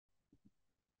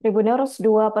Tribuners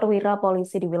dua perwira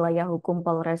polisi di wilayah hukum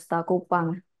Polresta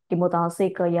Kupang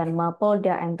dimutasi ke Yanma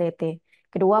Polda NTT.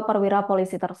 Kedua perwira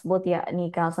polisi tersebut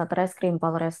yakni Kasat Reskrim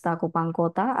Polresta Kupang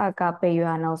Kota AKP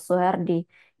Yohanes Suhardi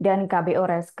dan KBO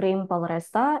Reskrim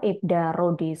Polresta Ipda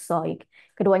Rudy Soik.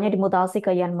 Keduanya dimutasi ke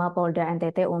Yanma Polda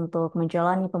NTT untuk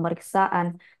menjalani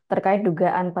pemeriksaan terkait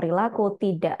dugaan perilaku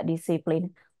tidak disiplin.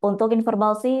 Untuk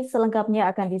informasi selengkapnya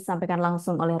akan disampaikan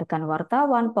langsung oleh rekan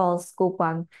wartawan Pos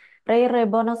Kupang. Rey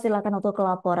Rebon, silakan untuk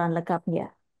laporan lengkapnya.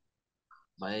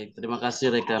 Baik, terima kasih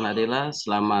rekan Adila.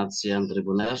 Selamat siang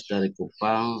Tribuners dari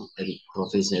Kupang,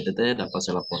 Provinsi NTT. Dapat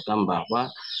saya laporkan bahwa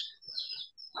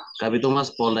Kabitumas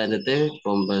Polda NTT,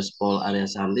 Kombes Pol Arya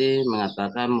Sandi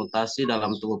mengatakan mutasi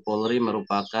dalam tubuh Polri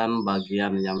merupakan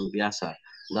bagian yang biasa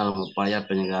dalam upaya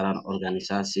penyelenggaraan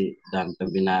organisasi dan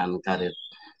pembinaan karir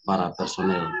para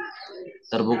personel.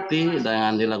 Terbukti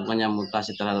dengan dilakukannya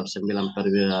mutasi terhadap 9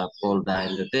 perwira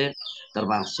Polda NTT,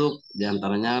 termasuk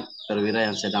diantaranya perwira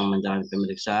yang sedang menjalani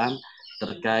pemeriksaan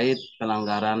terkait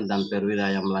pelanggaran dan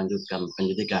perwira yang melanjutkan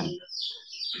penyidikan.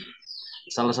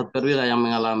 Salah satu perwira yang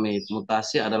mengalami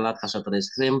mutasi adalah Kasat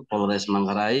Reskrim Polres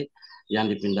Manggarai yang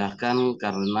dipindahkan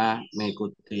karena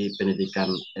mengikuti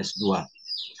pendidikan S2.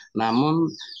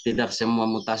 Namun, tidak semua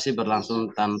mutasi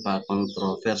berlangsung tanpa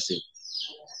kontroversi.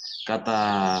 Kata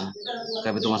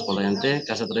Kabitumas Polda NTT,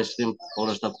 Kasat Reskrim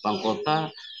Polresta Kupang Kota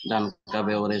dan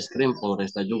KBO Reskrim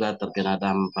Polresta juga terkena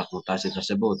dampak mutasi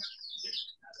tersebut.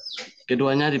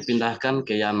 Keduanya dipindahkan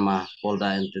ke Yanma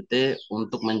Polda NTT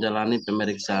untuk menjalani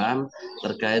pemeriksaan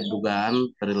terkait dugaan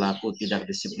perilaku tidak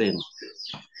disiplin.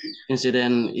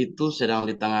 Insiden itu sedang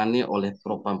ditangani oleh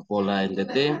Propam Polda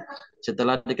NTT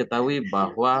setelah diketahui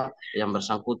bahwa yang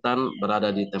bersangkutan berada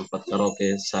di tempat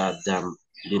karaoke saat jam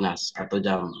dinas atau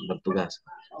jam bertugas.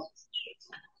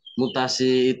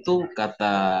 Mutasi itu,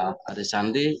 kata Adi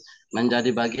Sandi, menjadi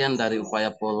bagian dari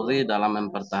upaya Polri dalam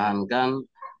mempertahankan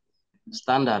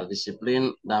standar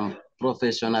disiplin dan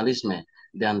profesionalisme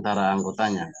di antara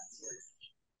anggotanya.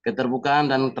 Keterbukaan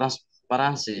dan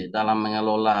transparansi dalam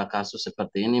mengelola kasus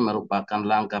seperti ini merupakan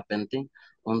langkah penting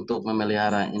untuk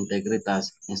memelihara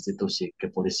integritas institusi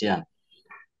kepolisian.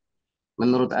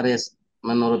 Menurut Aris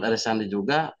Sandi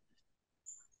juga,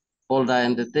 Polda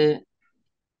NTT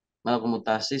melakukan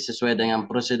mutasi sesuai dengan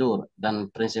prosedur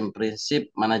dan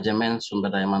prinsip-prinsip manajemen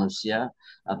sumber daya manusia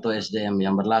atau SDM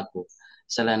yang berlaku.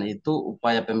 Selain itu,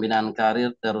 upaya pembinaan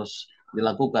karir terus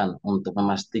dilakukan untuk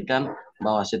memastikan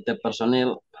bahwa setiap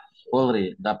personil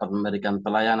Polri dapat memberikan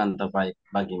pelayanan terbaik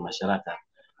bagi masyarakat.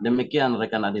 Demikian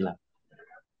rekan Adila.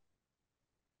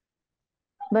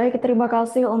 Baik, terima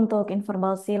kasih untuk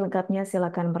informasi lengkapnya.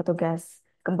 Silakan bertugas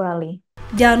kembali.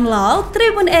 Download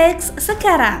Tribun X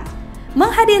sekarang.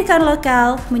 Menghadirkan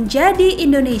lokal menjadi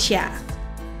Indonesia.